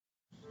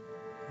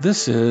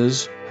This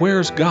is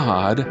Where's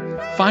God?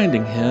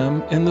 Finding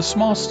Him in the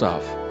Small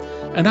Stuff.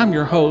 And I'm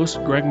your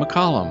host, Greg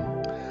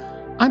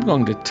McCollum. I'm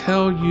going to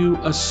tell you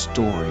a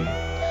story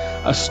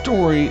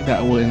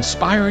that will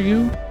inspire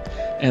you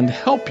and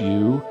help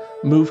you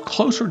move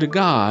closer to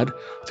God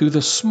through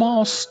the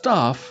small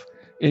stuff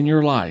in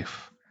your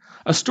life.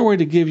 A story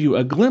to give you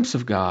a glimpse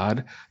of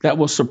God that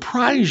will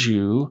surprise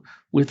you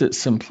with its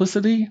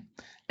simplicity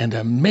and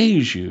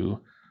amaze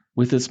you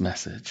with its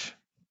message.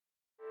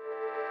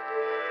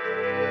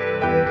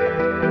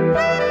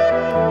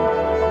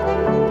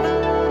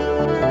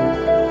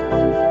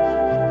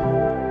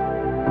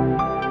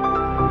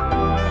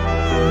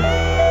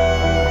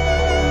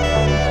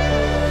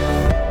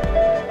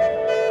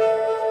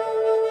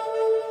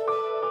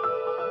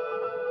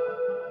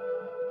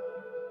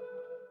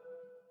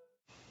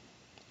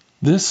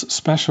 This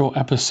special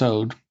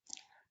episode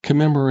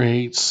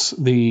commemorates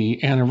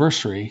the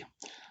anniversary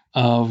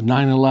of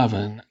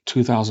 9/11,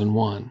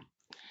 2001.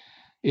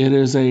 It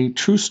is a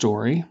true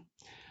story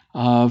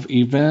of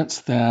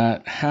events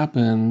that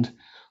happened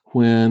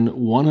when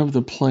one of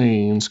the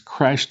planes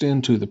crashed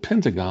into the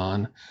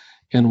Pentagon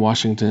in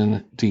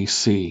Washington,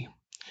 D.C.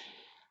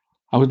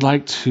 I would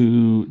like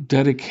to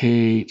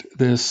dedicate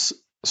this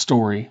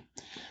story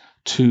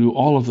to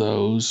all of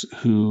those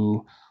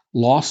who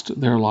lost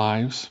their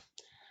lives,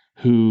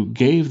 who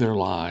gave their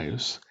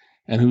lives,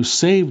 and who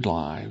saved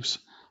lives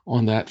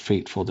on that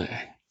fateful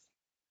day.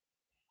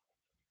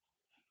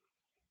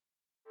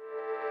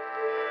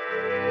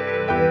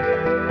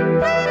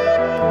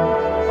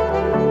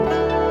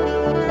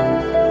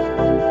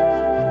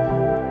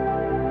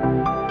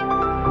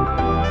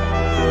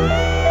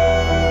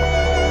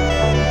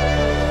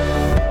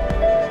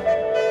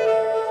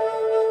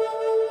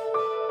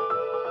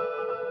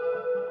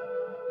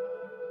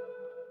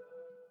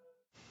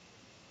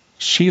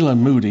 Sheila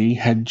Moody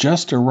had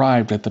just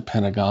arrived at the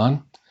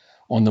Pentagon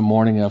on the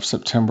morning of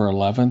September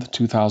 11th,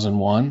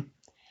 2001.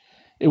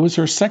 It was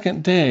her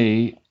second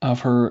day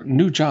of her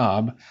new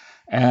job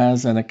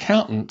as an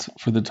accountant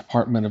for the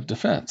Department of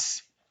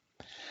Defense.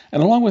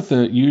 And along with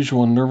the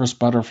usual nervous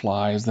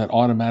butterflies that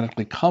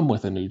automatically come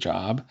with a new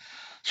job,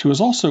 she was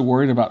also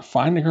worried about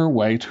finding her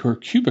way to her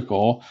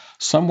cubicle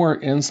somewhere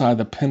inside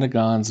the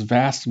Pentagon's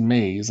vast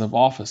maze of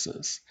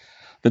offices.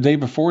 The day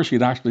before,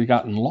 she'd actually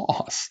gotten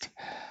lost.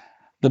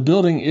 The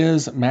building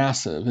is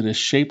massive. It is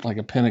shaped like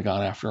a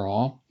pentagon, after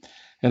all.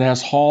 It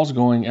has halls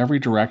going every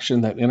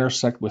direction that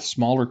intersect with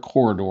smaller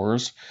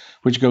corridors,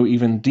 which go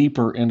even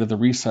deeper into the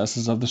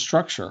recesses of the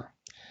structure.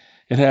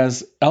 It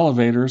has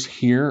elevators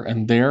here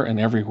and there and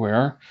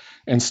everywhere,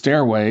 and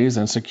stairways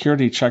and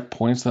security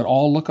checkpoints that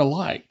all look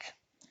alike.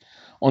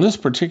 On this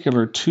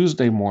particular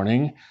Tuesday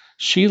morning,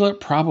 Sheila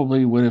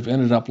probably would have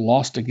ended up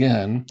lost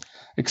again,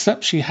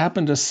 except she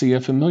happened to see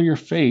a familiar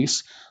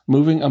face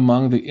moving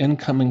among the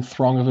incoming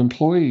throng of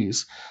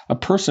employees, a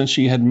person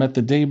she had met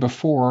the day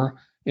before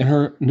in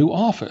her new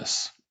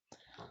office.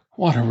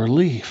 What a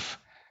relief.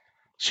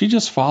 She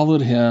just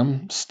followed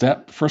him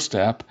step for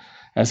step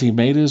as he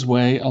made his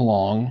way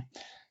along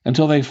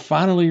until they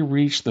finally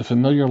reached the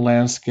familiar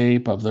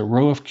landscape of the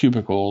row of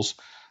cubicles,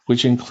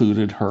 which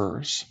included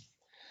hers.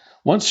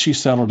 Once she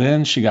settled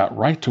in, she got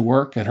right to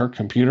work at her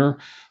computer,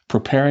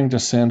 preparing to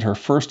send her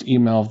first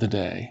email of the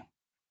day.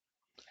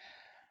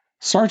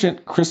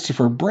 Sergeant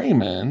Christopher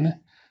Brayman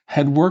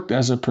had worked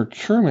as a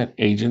procurement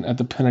agent at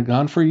the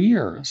Pentagon for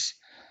years.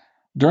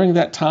 During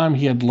that time,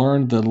 he had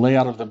learned the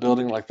layout of the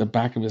building like the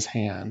back of his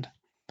hand.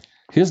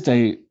 His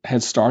day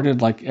had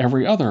started like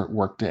every other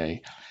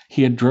workday.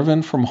 He had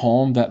driven from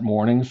home that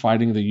morning,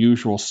 fighting the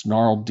usual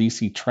snarled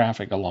D.C.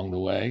 traffic along the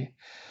way.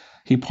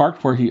 He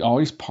parked where he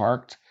always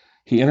parked.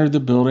 He entered the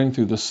building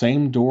through the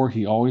same door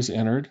he always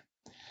entered.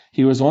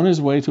 He was on his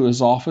way to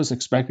his office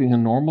expecting a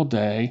normal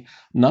day,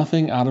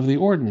 nothing out of the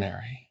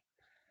ordinary.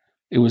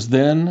 It was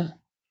then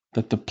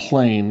that the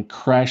plane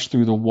crashed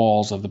through the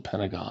walls of the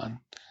Pentagon.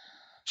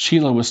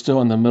 Sheila was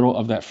still in the middle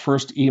of that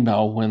first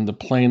email when the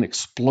plane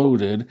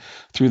exploded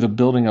through the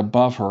building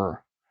above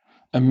her.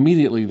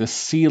 Immediately, the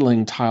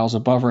ceiling tiles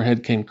above her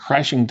head came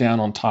crashing down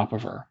on top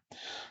of her.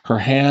 Her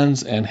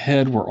hands and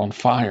head were on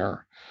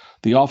fire.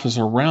 The office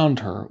around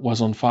her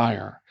was on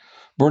fire.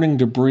 Burning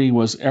debris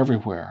was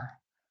everywhere.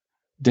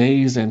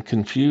 Dazed and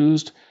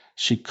confused,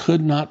 she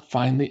could not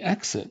find the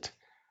exit.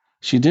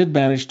 She did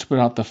manage to put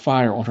out the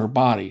fire on her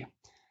body.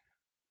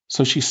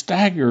 So she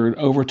staggered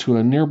over to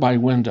a nearby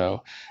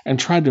window and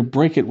tried to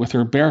break it with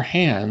her bare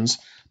hands,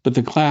 but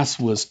the glass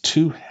was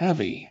too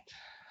heavy.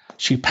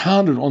 She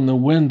pounded on the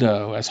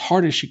window as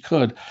hard as she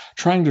could,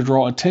 trying to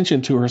draw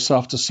attention to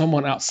herself to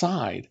someone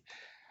outside.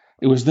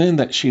 It was then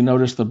that she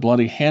noticed the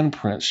bloody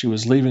handprints she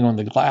was leaving on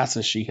the glass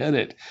as she hit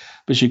it,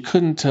 but she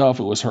couldn't tell if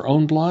it was her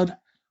own blood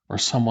or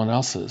someone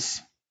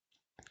else's.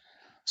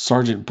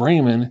 Sergeant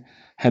Brayman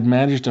had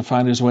managed to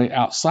find his way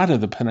outside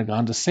of the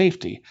Pentagon to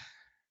safety.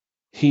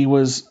 He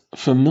was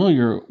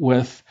familiar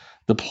with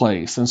the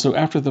place, and so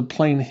after the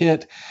plane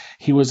hit,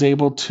 he was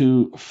able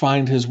to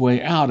find his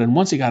way out, and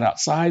once he got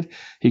outside,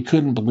 he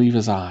couldn't believe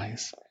his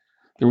eyes.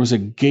 There was a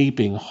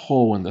gaping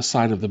hole in the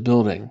side of the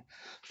building.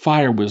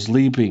 Fire was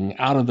leaping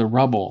out of the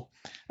rubble,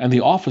 and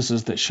the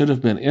offices that should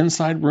have been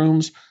inside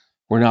rooms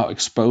were now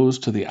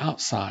exposed to the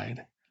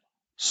outside.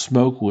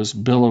 Smoke was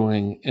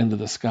billowing into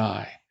the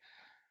sky.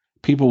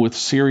 People with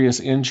serious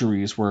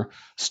injuries were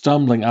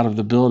stumbling out of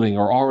the building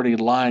or already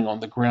lying on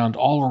the ground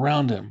all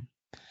around him.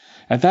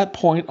 At that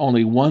point,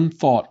 only one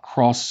thought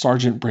crossed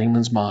Sergeant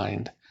Brayman's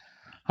mind.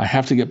 I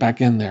have to get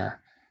back in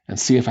there and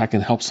see if I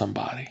can help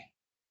somebody.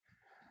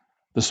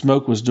 The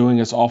smoke was doing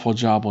its awful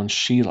job on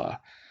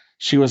Sheila.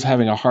 She was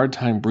having a hard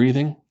time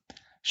breathing.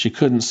 She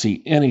couldn't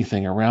see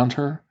anything around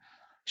her.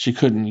 She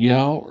couldn't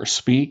yell or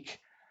speak.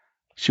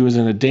 She was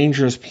in a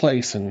dangerous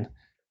place and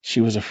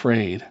she was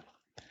afraid.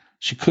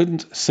 She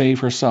couldn't save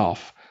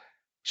herself.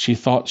 She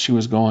thought she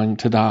was going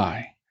to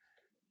die,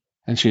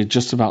 and she had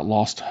just about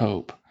lost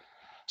hope.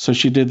 So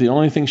she did the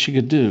only thing she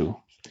could do.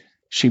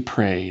 She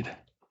prayed.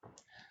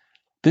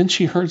 Then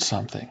she heard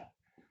something.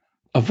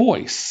 A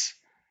voice,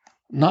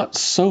 not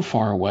so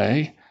far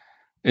away.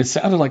 It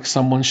sounded like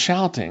someone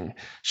shouting.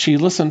 She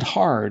listened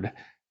hard.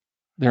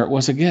 There it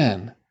was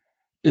again.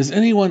 Is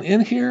anyone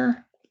in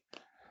here?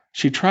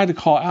 She tried to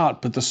call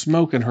out, but the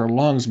smoke in her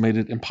lungs made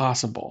it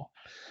impossible.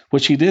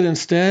 What she did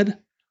instead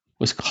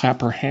was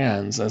clap her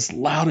hands as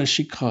loud as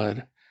she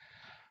could.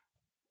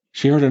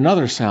 She heard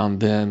another sound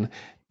then.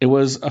 It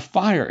was a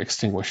fire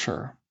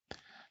extinguisher.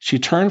 She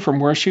turned from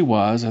where she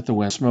was at the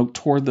window, smoke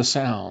toward the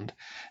sound.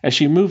 As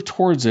she moved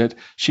towards it,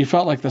 she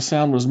felt like the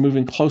sound was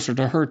moving closer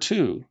to her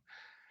too.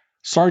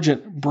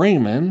 Sergeant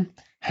Brayman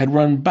had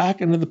run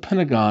back into the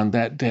Pentagon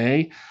that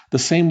day the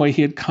same way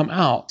he had come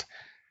out,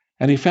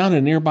 and he found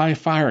a nearby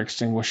fire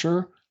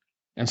extinguisher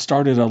and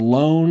started a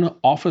lone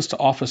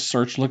office-to-office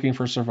search looking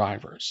for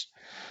survivors.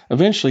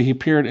 Eventually, he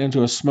peered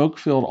into a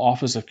smoke-filled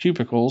office of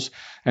cubicles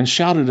and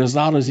shouted as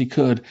loud as he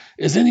could,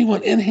 "Is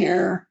anyone in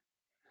here?"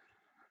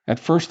 At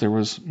first, there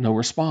was no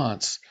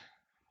response.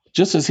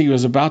 Just as he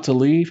was about to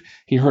leave,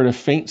 he heard a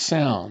faint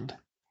sound.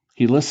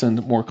 He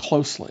listened more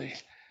closely.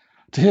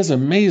 To his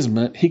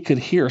amazement, he could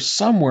hear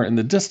somewhere in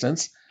the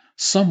distance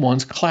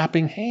someone's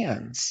clapping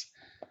hands.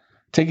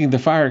 Taking the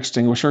fire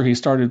extinguisher, he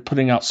started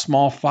putting out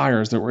small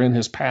fires that were in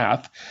his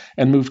path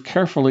and moved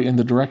carefully in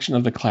the direction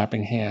of the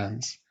clapping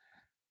hands.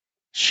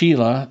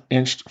 Sheila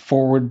inched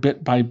forward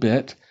bit by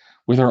bit,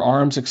 with her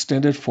arms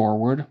extended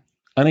forward,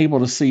 unable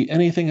to see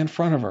anything in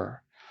front of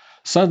her.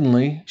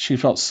 Suddenly, she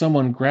felt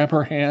someone grab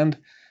her hand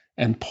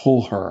and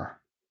pull her.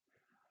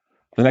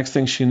 The next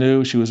thing she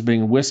knew, she was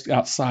being whisked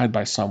outside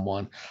by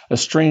someone, a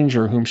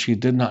stranger whom she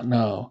did not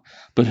know,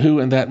 but who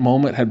in that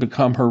moment had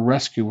become her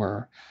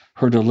rescuer,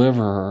 her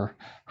deliverer,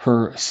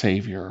 her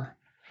savior.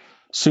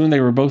 Soon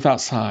they were both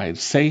outside,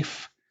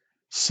 safe,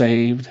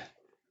 saved,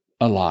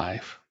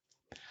 alive.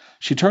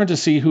 She turned to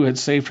see who had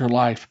saved her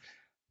life.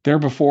 There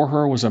before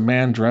her was a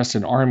man dressed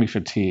in army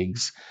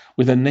fatigues,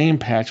 with a name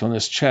patch on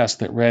his chest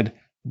that read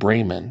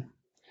Brayman.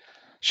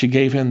 She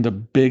gave him the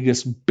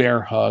biggest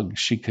bear hug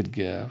she could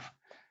give.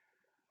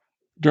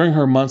 During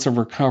her months of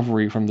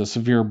recovery from the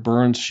severe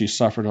burns she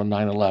suffered on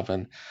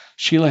 9/11,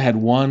 Sheila had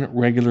one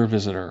regular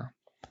visitor,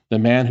 the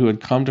man who had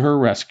come to her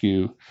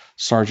rescue,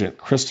 Sergeant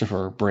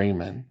Christopher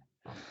Brayman.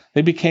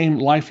 They became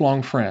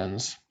lifelong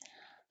friends.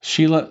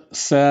 Sheila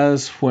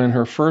says when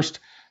her first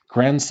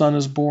grandson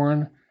is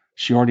born,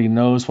 she already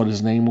knows what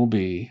his name will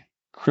be,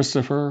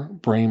 Christopher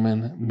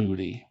Brayman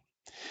Moody.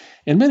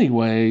 In many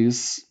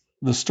ways,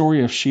 the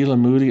story of Sheila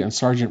Moody and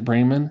Sergeant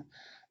Brayman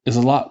is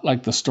a lot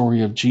like the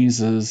story of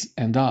Jesus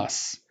and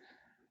us.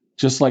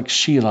 Just like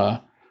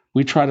Sheila,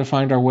 we try to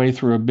find our way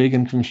through a big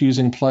and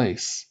confusing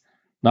place,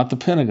 not the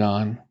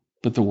Pentagon,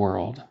 but the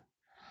world.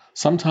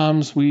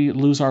 Sometimes we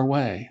lose our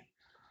way.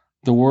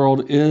 The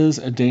world is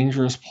a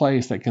dangerous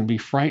place that can be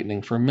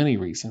frightening for many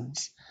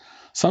reasons.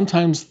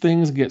 Sometimes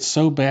things get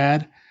so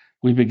bad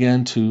we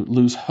begin to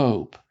lose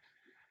hope.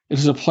 It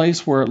is a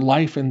place where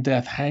life and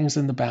death hangs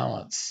in the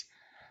balance.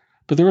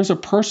 But there is a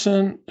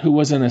person who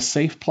was in a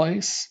safe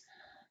place,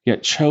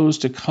 yet chose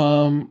to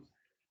come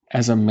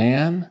as a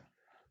man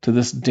to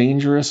this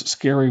dangerous,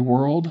 scary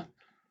world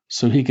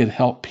so he could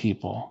help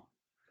people,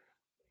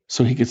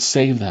 so he could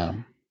save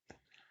them.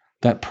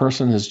 That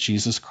person is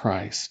Jesus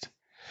Christ.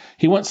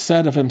 He once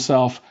said of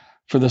himself,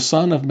 "For the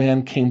Son of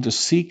Man came to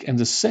seek and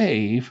to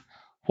save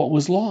what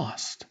was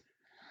lost."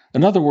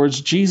 In other words,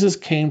 Jesus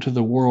came to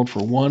the world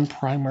for one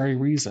primary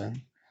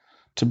reason,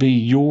 to be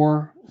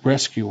your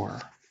rescuer,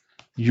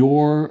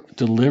 your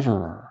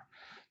deliverer,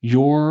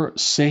 your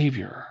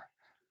savior,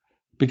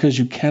 because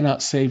you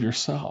cannot save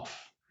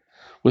yourself.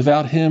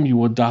 Without him, you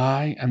will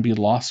die and be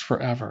lost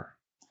forever.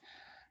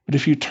 But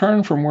if you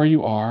turn from where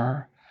you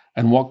are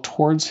and walk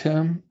towards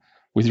him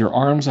with your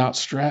arms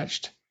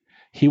outstretched,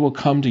 he will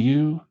come to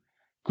you,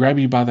 grab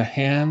you by the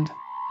hand,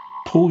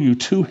 pull you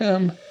to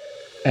him,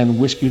 and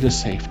whisk you to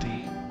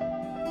safety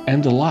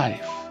and to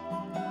life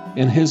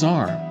in his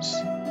arms,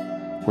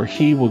 where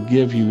he will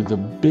give you the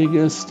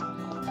biggest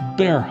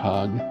bear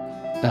hug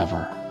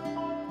ever.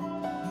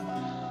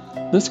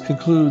 This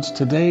concludes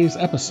today's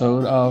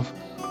episode of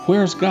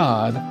Where's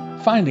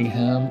God? Finding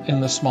Him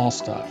in the Small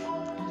Stuff.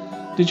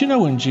 Did you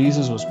know when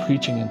Jesus was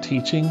preaching and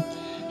teaching,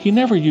 He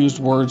never used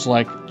words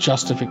like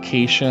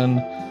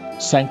justification,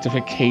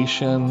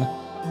 sanctification,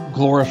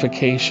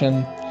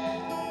 glorification.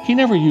 He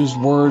never used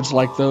words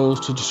like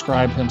those to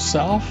describe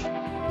himself,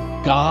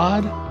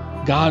 God,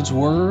 God's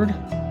word,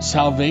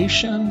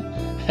 salvation,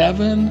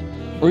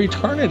 heaven, or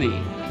eternity.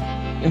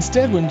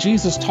 Instead, when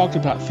Jesus talked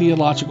about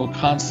theological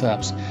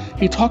concepts,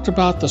 he talked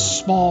about the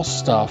small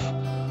stuff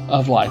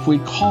of life. We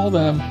call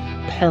them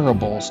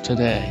parables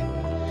today.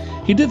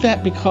 He did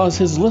that because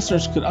his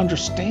listeners could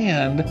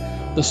understand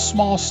the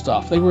small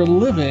stuff. They were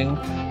living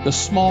the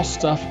small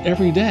stuff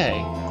every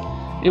day.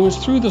 It was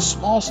through the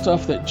small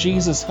stuff that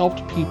Jesus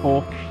helped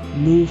people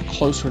move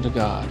closer to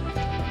God.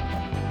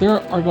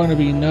 There are going to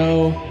be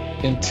no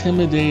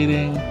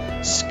intimidating,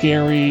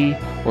 scary,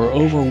 or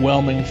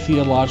overwhelming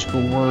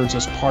theological words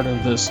as part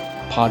of this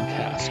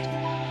podcast.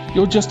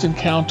 You'll just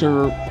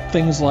encounter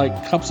things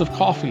like cups of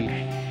coffee,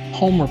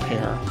 home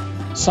repair,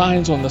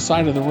 signs on the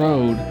side of the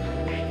road,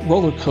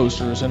 roller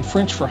coasters, and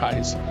French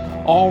fries,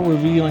 all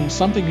revealing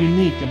something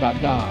unique about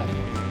God,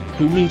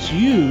 who meets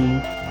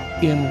you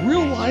in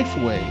real life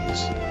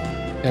ways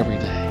every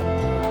day.